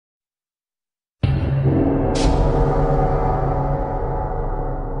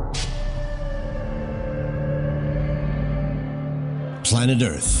Planet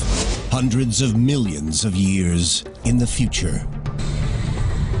Earth, hundreds of millions of years in the future.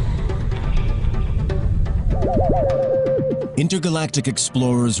 Intergalactic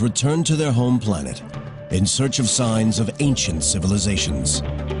explorers return to their home planet in search of signs of ancient civilizations.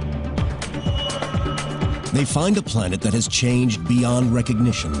 They find a planet that has changed beyond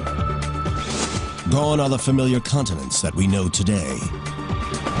recognition. Gone are the familiar continents that we know today.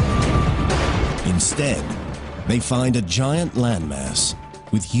 Instead, they find a giant landmass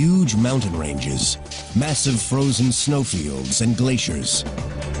with huge mountain ranges, massive frozen snowfields, and glaciers.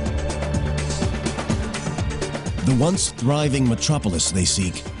 The once thriving metropolis they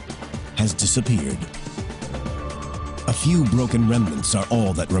seek has disappeared. A few broken remnants are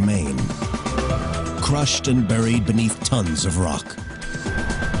all that remain, crushed and buried beneath tons of rock.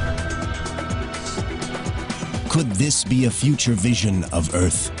 Could this be a future vision of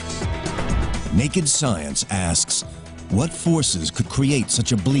Earth? Naked Science asks, what forces could create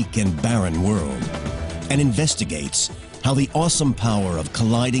such a bleak and barren world? And investigates how the awesome power of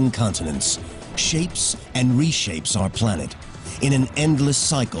colliding continents shapes and reshapes our planet in an endless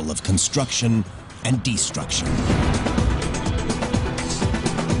cycle of construction and destruction.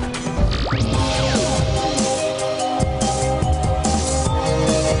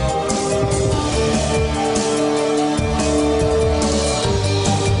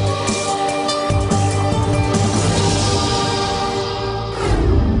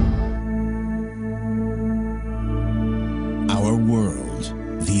 Our world,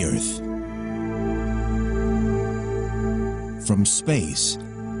 the Earth. From space,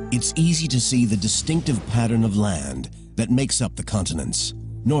 it's easy to see the distinctive pattern of land that makes up the continents: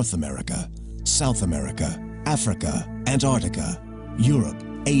 North America, South America, Africa, Antarctica, Europe,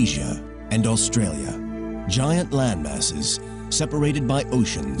 Asia, and Australia. Giant landmasses separated by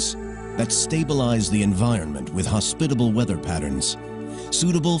oceans that stabilize the environment with hospitable weather patterns,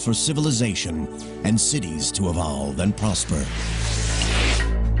 suitable for civilization and cities to evolve and prosper.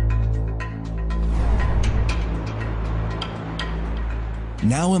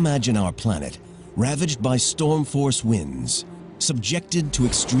 Now imagine our planet ravaged by storm force winds, subjected to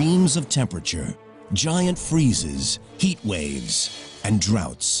extremes of temperature, giant freezes, heat waves, and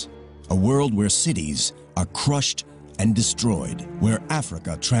droughts. A world where cities are crushed and destroyed, where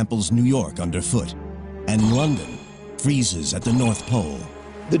Africa tramples New York underfoot, and London freezes at the North Pole.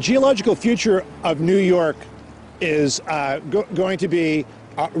 The geological future of New York is going to be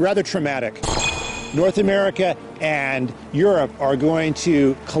rather traumatic. North America and Europe are going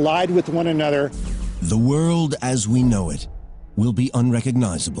to collide with one another. The world as we know it will be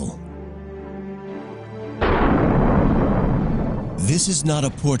unrecognizable. This is not a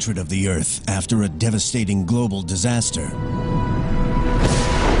portrait of the Earth after a devastating global disaster.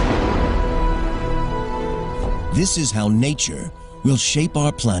 This is how nature will shape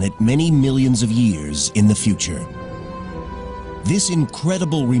our planet many millions of years in the future. This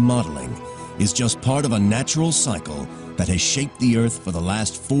incredible remodeling is just part of a natural cycle that has shaped the Earth for the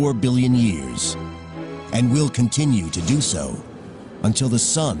last 4 billion years, and will continue to do so until the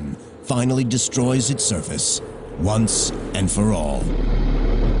sun finally destroys its surface once and for all.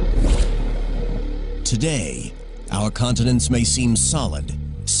 Today, our continents may seem solid,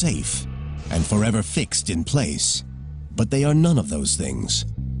 safe, and forever fixed in place, but they are none of those things.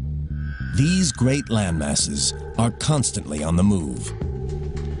 These great landmasses are constantly on the move.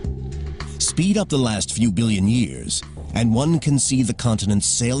 Speed up the last few billion years, and one can see the continents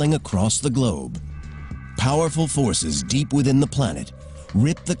sailing across the globe. Powerful forces deep within the planet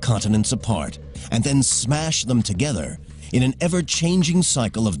rip the continents apart and then smash them together in an ever-changing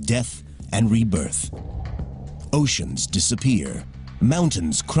cycle of death and rebirth. Oceans disappear,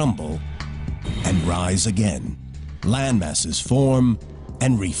 mountains crumble, and rise again. Landmasses form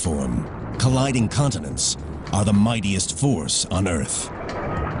and reform. Colliding continents are the mightiest force on Earth.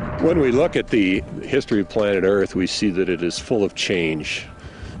 When we look at the history of planet Earth, we see that it is full of change.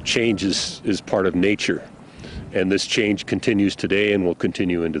 Change is part of nature, and this change continues today and will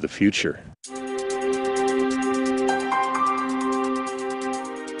continue into the future.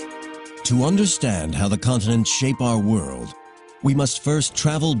 To understand how the continents shape our world, we must first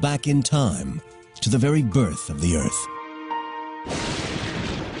travel back in time to the very birth of the Earth.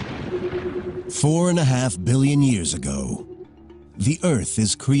 4.5 billion years ago, the Earth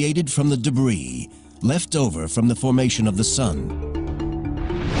is created from the debris left over from the formation of the Sun.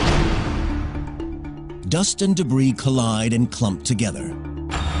 Dust and debris collide and clump together.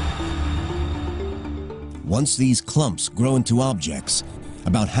 Once these clumps grow into objects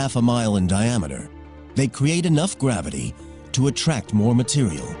about half a mile in diameter, they create enough gravity to attract more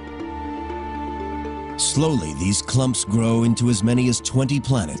material. Slowly, these clumps grow into as many as 20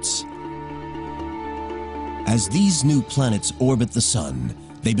 planets. As these new planets orbit the Sun,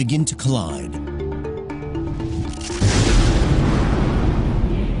 they begin to collide.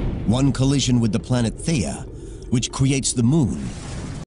 One collision with the planet Theia, which creates the Moon,